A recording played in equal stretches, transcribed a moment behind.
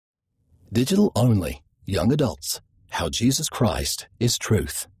Digital Only, Young Adults, How Jesus Christ is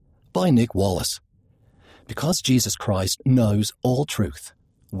Truth, by Nick Wallace. Because Jesus Christ knows all truth,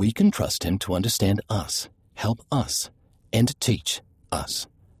 we can trust him to understand us, help us, and teach us.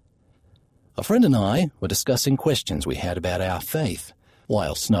 A friend and I were discussing questions we had about our faith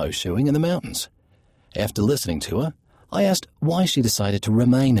while snowshoeing in the mountains. After listening to her, I asked why she decided to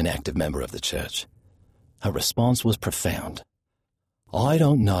remain an active member of the church. Her response was profound. I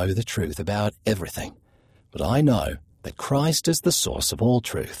don't know the truth about everything, but I know that Christ is the source of all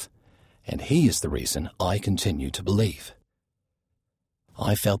truth, and he is the reason I continue to believe.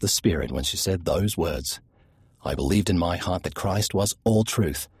 I felt the Spirit when she said those words. I believed in my heart that Christ was all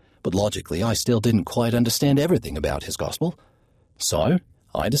truth, but logically I still didn't quite understand everything about his gospel. So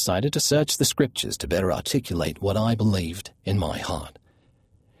I decided to search the scriptures to better articulate what I believed in my heart.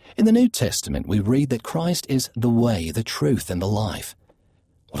 In the New Testament, we read that Christ is the way, the truth, and the life.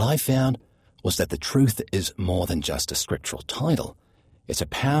 What I found was that the truth is more than just a scriptural title. It's a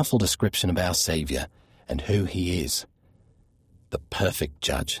powerful description of our Savior and who he is, the perfect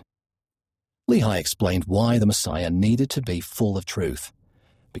judge. Lehi explained why the Messiah needed to be full of truth.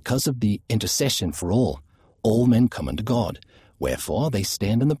 Because of the intercession for all men come unto God, wherefore they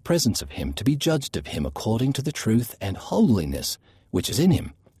stand in the presence of him to be judged of him according to the truth and holiness which is in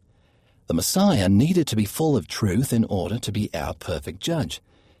him. The Messiah needed to be full of truth in order to be our perfect judge.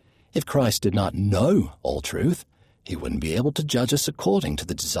 If Christ did not know all truth, he wouldn't be able to judge us according to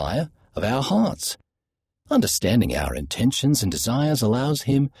the desire of our hearts. Understanding our intentions and desires allows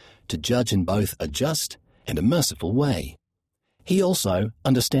him to judge in both a just and a merciful way. He also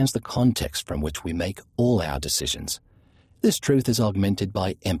understands the context from which we make all our decisions. This truth is augmented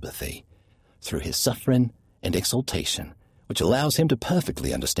by empathy, through his suffering and exaltation, which allows him to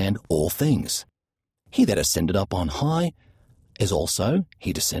perfectly understand all things. He that ascended up on high is also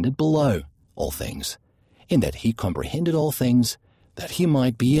he descended below all things, in that he comprehended all things, that he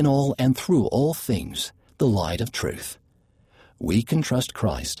might be in all and through all things the light of truth. We can trust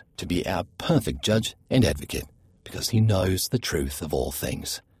Christ to be our perfect judge and advocate, because he knows the truth of all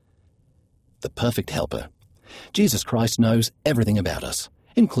things. The perfect helper. Jesus Christ knows everything about us,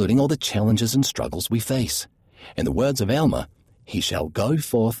 including all the challenges and struggles we face. In the words of Alma, he shall go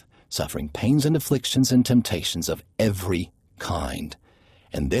forth, suffering pains and afflictions and temptations of every kind,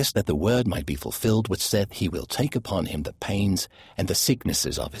 and this that the word might be fulfilled which saith, he will take upon him the pains and the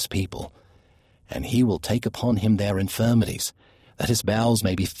sicknesses of his people, and he will take upon him their infirmities, that his bowels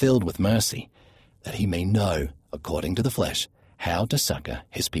may be filled with mercy, that he may know, according to the flesh, how to succor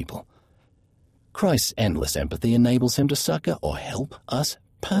his people. Christ's endless empathy enables him to succor or help us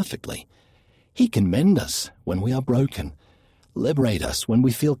perfectly. He can mend us when we are broken, liberate us when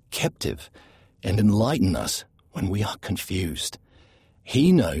we feel captive, and enlighten us when we are confused.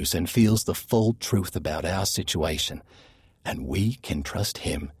 He knows and feels the full truth about our situation, and we can trust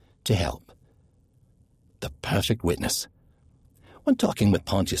him to help. The perfect witness. When talking with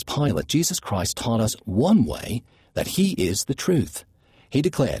Pontius Pilate, Jesus Christ taught us one way that he is the truth. He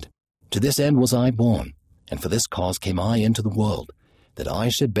declared, "To this end was I born, and for this cause came I into the world, that I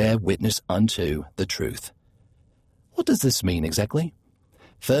should bear witness unto the truth." What does this mean exactly?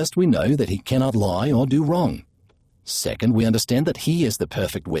 First, we know that he cannot lie or do wrong. Second, we understand that he is the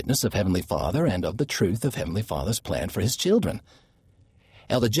perfect witness of Heavenly Father and of the truth of Heavenly Father's plan for his children.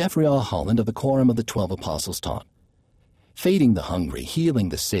 Elder Jeffrey R. Holland of the Quorum of the 12 Apostles taught, feeding the hungry, healing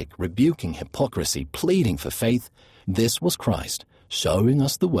the sick, rebuking hypocrisy, pleading for faith, this was Christ, showing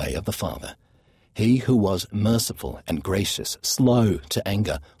us the way of the Father. He who was merciful and gracious, slow to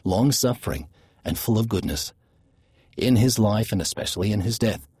anger, long-suffering, and full of goodness. In his life, and especially in his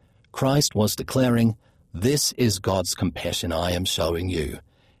death, Christ was declaring, "This is God's compassion I am showing you,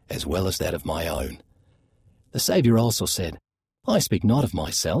 as well as that of my own." The Saviour also said, "I speak not of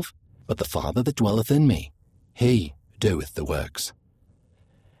myself, but the Father that dwelleth in me. He doeth the works."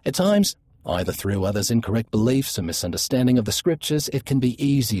 At times, either through others' incorrect beliefs or misunderstanding of the Scriptures, it can be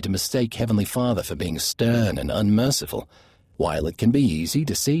easy to mistake Heavenly Father for being stern and unmerciful, while it can be easy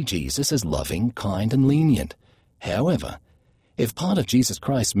to see Jesus as loving, kind, and lenient. However, if part of Jesus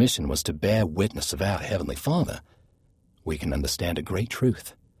Christ's mission was to bear witness of our Heavenly Father, we can understand a great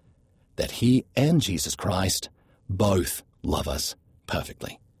truth, that he and Jesus Christ both love us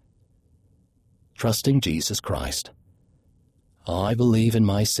perfectly. Trusting Jesus Christ. I believe in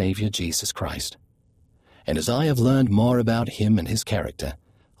my Savior Jesus Christ, and as I have learned more about him and his character,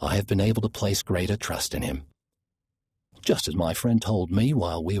 I have been able to place greater trust in him. Just as my friend told me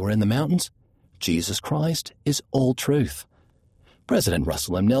while we were in the mountains, Jesus Christ is all truth. President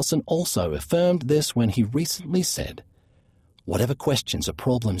Russell M. Nelson also affirmed this when he recently said, "Whatever questions or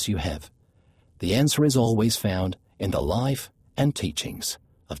problems you have, The answer is always found in the life and teachings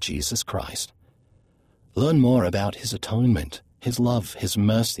of Jesus Christ. Learn more about his atonement, his love, his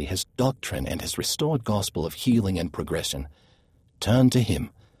mercy, his doctrine, and his restored gospel of healing and progression. Turn to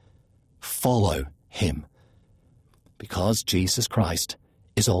him. Follow him. Because Jesus Christ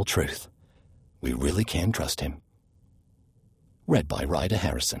is all truth, we really can trust him. Read by Ryder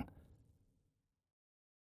Harrison.